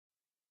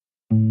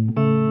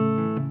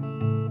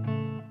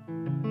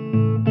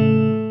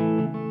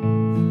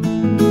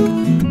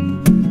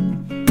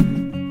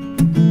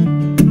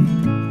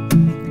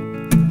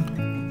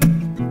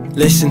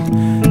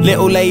Listen,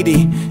 little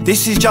lady,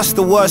 this is just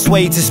the worst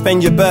way to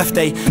spend your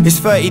birthday. It's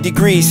 30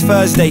 degrees,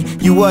 Thursday,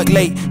 you work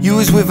late. You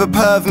was with a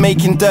perv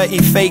making dirty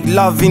fake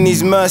love in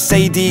his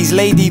Mercedes.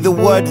 Lady, the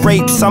word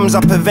rape sums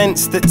up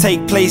events that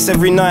take place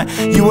every night.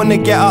 You wanna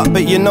get up,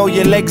 but you know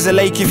your legs are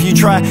lake if you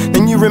try.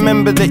 Then you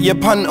remember that your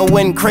punter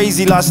went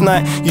crazy last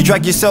night. You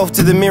drag yourself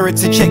to the mirror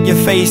to check your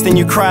face, then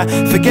you cry.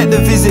 Forget the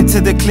visit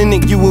to the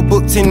clinic you were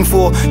booked in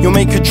for. You'll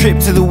make a trip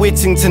to the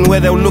Whittington where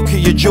they'll look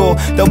at your jaw.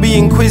 They'll be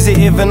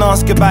inquisitive and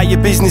ask about your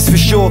business for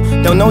sure.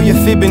 They'll know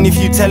you're fibbing if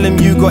you tell them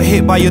you got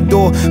hit by your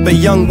door. But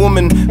young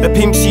woman, the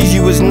pimp sees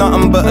you as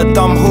nothing but a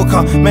dumb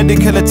hooker.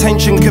 Medical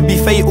attention could be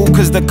fatal,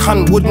 cause the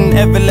cunt wouldn't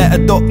ever let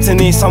a doctor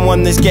near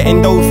someone that's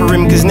getting dough for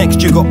him. Cause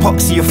next you got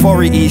poxy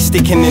authorities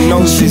sticking their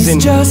noses in.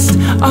 She's just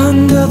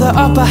under the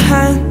upper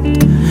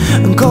hand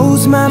and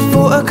goes mad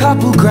for a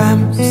couple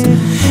grams.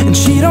 And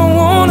she don't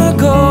wanna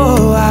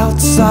go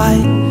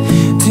outside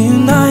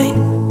tonight,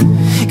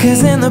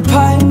 cause in the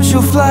pipe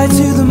she'll fly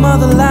to the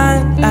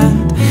motherland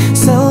and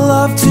sell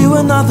love to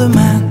another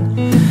man.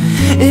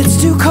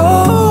 It's too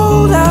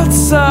cold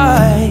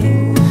outside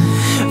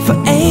for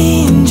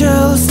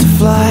angels to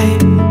fly,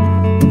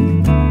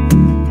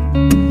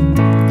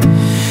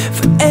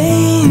 for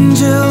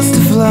angels to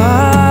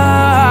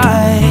fly.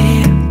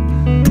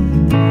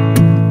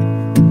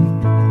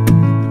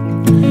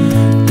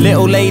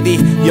 Little lady,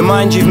 your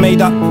mind you've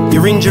made up.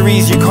 Your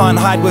injuries you can't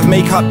hide with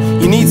makeup.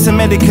 You need some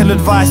medical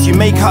advice, you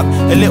make up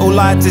a little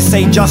lie to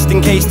say just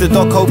in case the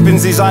doc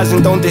opens his eyes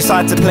and don't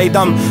decide to play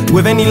dumb.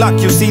 With any luck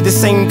you'll see the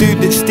same dude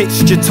that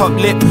stitched your top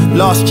lip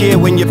last year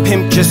when your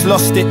pimp just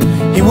lost it.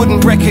 He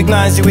wouldn't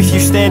recognize you if you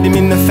stared him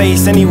in the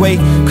face anyway,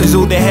 cause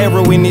all the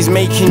heroin is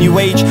making you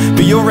age.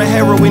 But you're a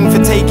heroine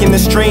for taking the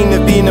strain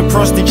of being a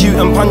prostitute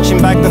and punching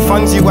back the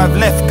funds you have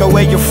left. Go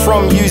where you're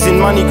from using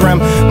MoneyGram.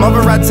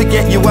 Mother had to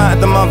get you out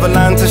of the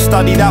motherland to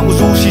study, that was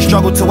all. She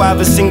struggled to have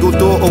a single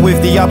daughter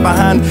with the upper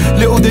hand.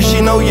 Little does she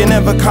know you're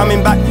never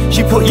coming back.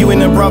 She put you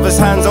in her brother's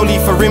hands only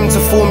for him to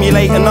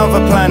formulate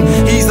another plan.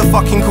 He's the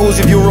fucking cause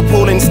of your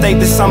appalling state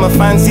this summer.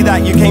 Fancy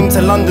that you came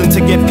to London to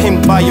get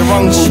pimped by your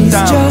uncle. She's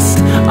down. just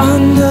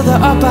under the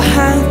upper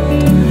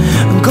hand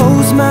and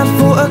goes mad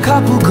for a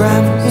couple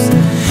grams.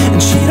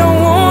 And she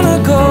don't wanna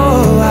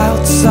go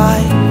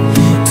outside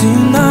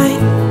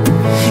tonight,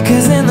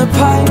 cause in the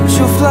pipe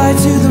she'll fly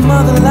to the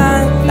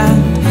motherland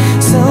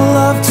and sell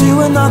love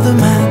to another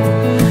man.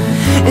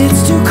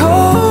 It's too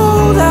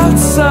cold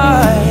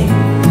outside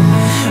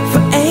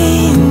for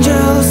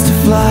angels to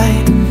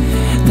fly.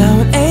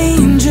 Now an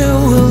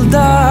angel will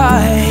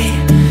die,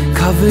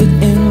 covered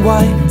in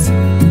white,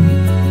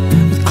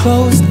 with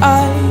closed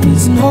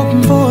eyes and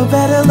hoping for a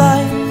better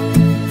life.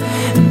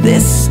 And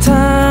this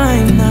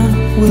time now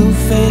we'll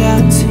fade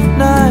out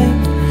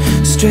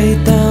tonight,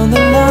 straight down the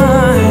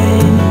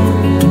line.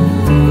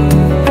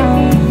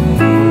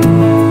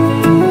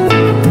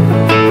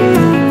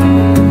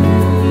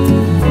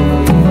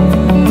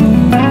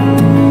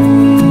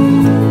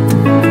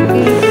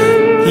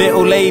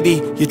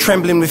 You're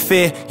trembling with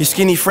fear, your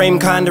skinny frame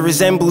kinda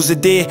resembles a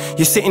deer.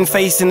 You're sitting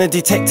facing a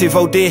detective,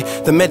 oh dear.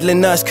 The meddling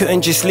nurse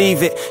couldn't just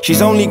leave it.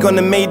 She's only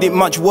gonna made it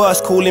much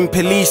worse, calling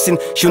police, and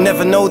she'll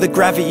never know the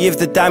gravity of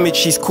the damage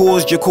she's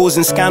caused. You're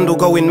causing scandal,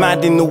 going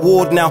mad in the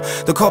ward now.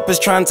 The copper's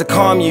trying to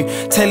calm you,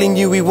 telling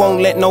you he won't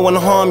let no one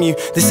harm you.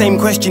 The same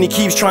question he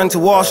keeps trying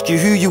to ask you,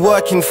 who you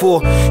working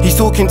for? He's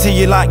talking to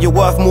you like you're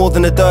worth more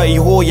than a dirty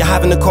whore. You're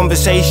having a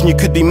conversation you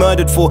could be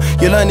murdered for.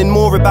 You're learning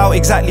more about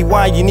exactly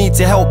why you need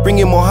to help, bring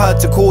him or her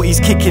to court. He's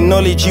kicking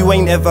knowledge you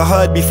ain't ever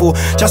heard before.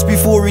 Just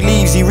before he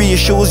leaves, he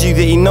reassures you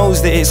that he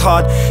knows that it's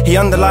hard. He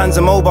underlines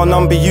a mobile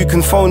number you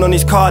can phone on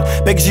his card,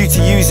 begs you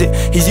to use it.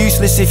 He's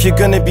useless if you're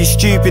gonna be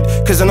stupid,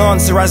 cause an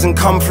answer hasn't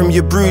come from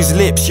your bruised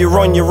lips. You're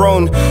on your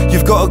own,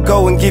 you've gotta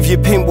go and give your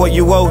pimp what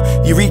you owe.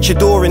 You reach your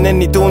door and then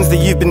it dawns that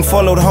you've been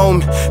followed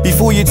home.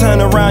 Before you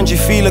turn around you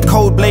feel a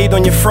cold blade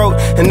on your throat,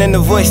 and then the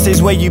voice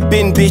says, where you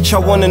been, bitch, I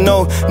wanna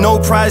know. No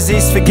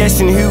prizes for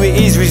guessing who it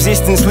is,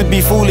 resistance would be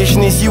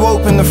foolishness. You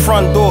open the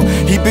front door,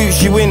 he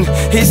boots you in.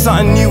 Here's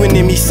something new in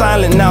him, he's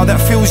silent now, that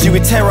fills you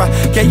with terror.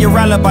 Get your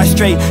alibi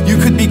straight, you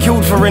could be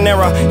killed for an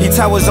error. He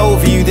towers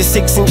over you, the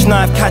 6-inch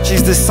knife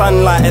catches the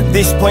sunlight. At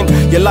this point,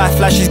 your life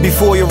flashes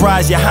before your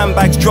eyes. Your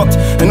handbag's dropped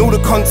and all the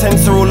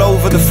contents are all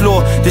over the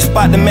floor.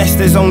 Despite the mess,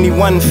 there's only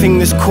one thing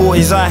that's caught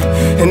his eye,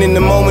 and in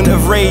the moment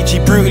of rage he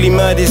brutally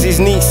murders his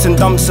niece and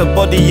dumps her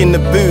body in the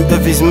boot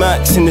of his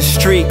Mercs in the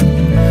street.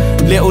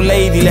 Little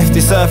lady left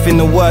this earth in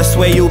the worst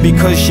way, all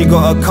because she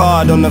got a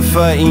card on her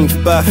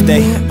 13th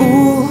birthday.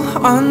 Ooh,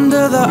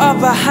 under the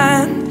upper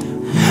hand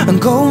and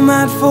go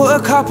mad for a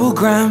couple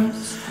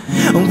grams.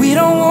 And we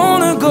don't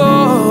wanna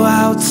go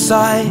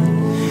outside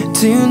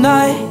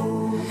tonight,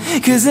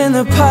 cause in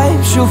the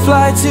pipe she'll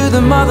fly to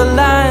the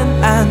motherland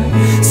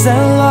and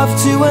sell love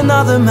to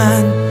another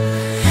man.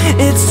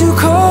 It's too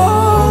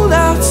cold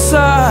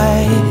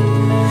outside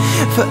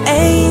for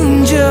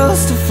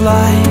angels to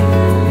fly,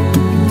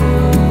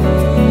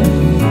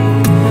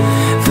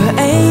 for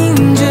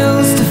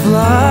angels to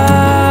fly,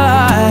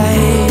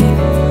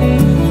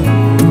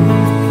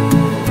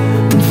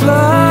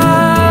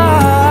 fly.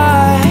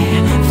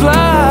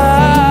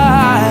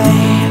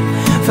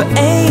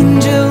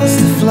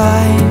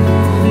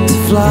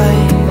 fly,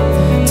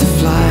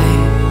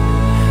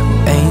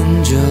 or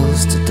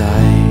angels to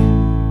die.